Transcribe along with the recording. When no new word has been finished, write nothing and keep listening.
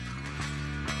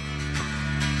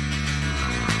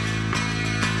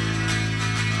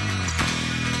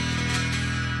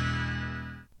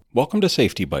Welcome to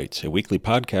Safety Bites, a weekly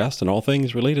podcast on all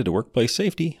things related to workplace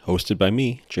safety, hosted by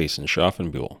me, Jason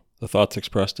Schaffenbuhl. The thoughts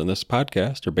expressed in this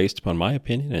podcast are based upon my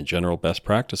opinion and general best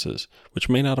practices, which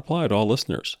may not apply to all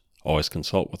listeners. Always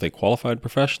consult with a qualified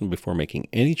professional before making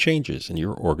any changes in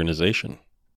your organization.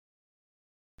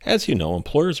 As you know,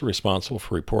 employers are responsible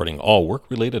for reporting all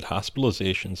work-related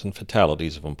hospitalizations and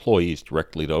fatalities of employees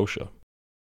directly to OSHA.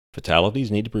 Fatalities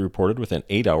need to be reported within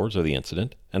 8 hours of the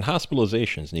incident, and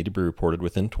hospitalizations need to be reported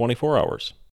within 24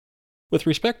 hours. With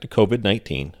respect to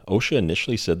COVID-19, OSHA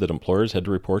initially said that employers had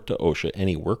to report to OSHA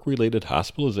any work-related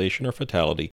hospitalization or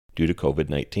fatality due to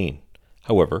COVID-19.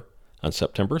 However, on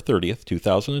September 30th,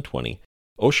 2020,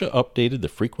 OSHA updated the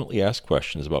frequently asked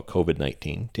questions about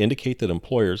COVID-19 to indicate that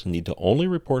employers need to only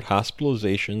report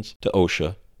hospitalizations to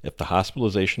OSHA if the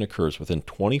hospitalization occurs within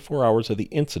 24 hours of the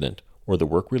incident or the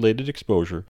work-related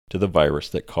exposure to the virus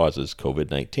that causes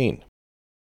COVID-19.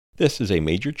 This is a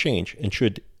major change and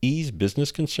should ease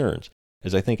business concerns,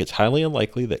 as I think it's highly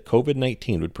unlikely that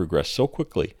COVID-19 would progress so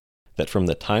quickly that from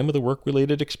the time of the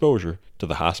work-related exposure to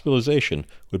the hospitalization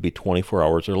would be 24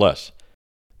 hours or less.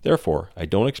 Therefore, I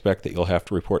don't expect that you'll have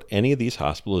to report any of these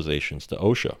hospitalizations to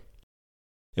OSHA.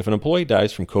 If an employee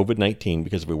dies from COVID-19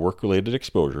 because of a work-related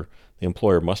exposure, the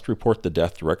employer must report the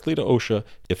death directly to OSHA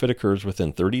if it occurs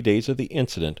within 30 days of the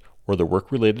incident or the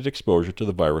work-related exposure to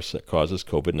the virus that causes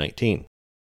COVID-19.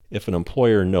 If an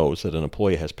employer knows that an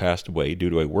employee has passed away due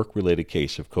to a work-related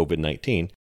case of COVID-19,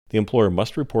 the employer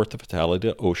must report the fatality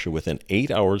to OSHA within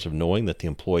 8 hours of knowing that the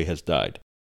employee has died.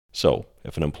 So,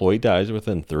 if an employee dies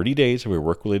within 30 days of a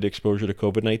work-related exposure to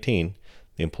COVID-19,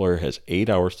 the employer has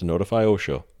 8 hours to notify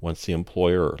OSHA once the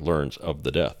employer learns of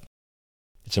the death.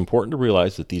 It's important to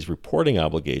realize that these reporting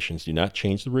obligations do not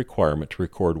change the requirement to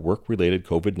record work-related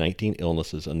COVID-19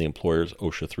 illnesses on the employer's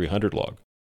OSHA 300 log.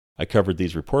 I covered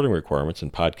these reporting requirements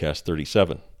in podcast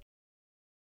 37.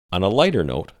 On a lighter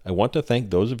note, I want to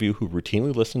thank those of you who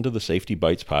routinely listen to the Safety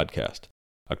Bites podcast.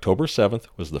 October 7th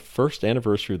was the first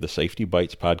anniversary of the Safety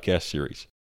Bites podcast series.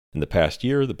 In the past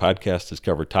year, the podcast has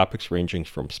covered topics ranging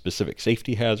from specific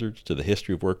safety hazards to the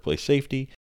history of workplace safety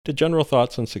to general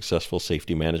thoughts on successful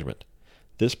safety management.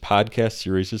 This podcast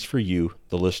series is for you,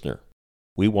 the listener.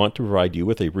 We want to provide you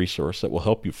with a resource that will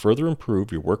help you further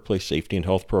improve your workplace safety and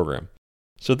health program.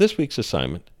 So this week's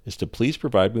assignment is to please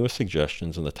provide me with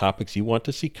suggestions on the topics you want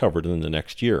to see covered in the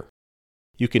next year.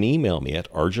 You can email me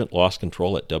at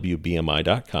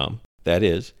argentloscontrol@wbmi.com. That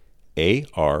is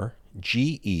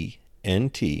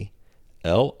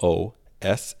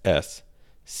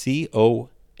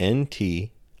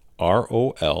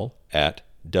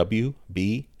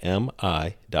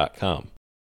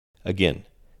Again,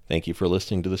 thank you for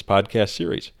listening to this podcast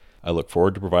series. I look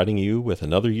forward to providing you with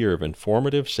another year of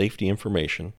informative safety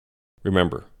information.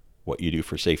 Remember, what you do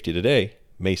for safety today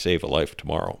may save a life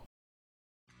tomorrow.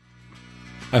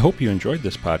 I hope you enjoyed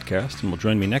this podcast and will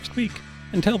join me next week.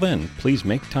 Until then, please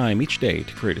make time each day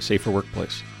to create a safer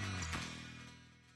workplace.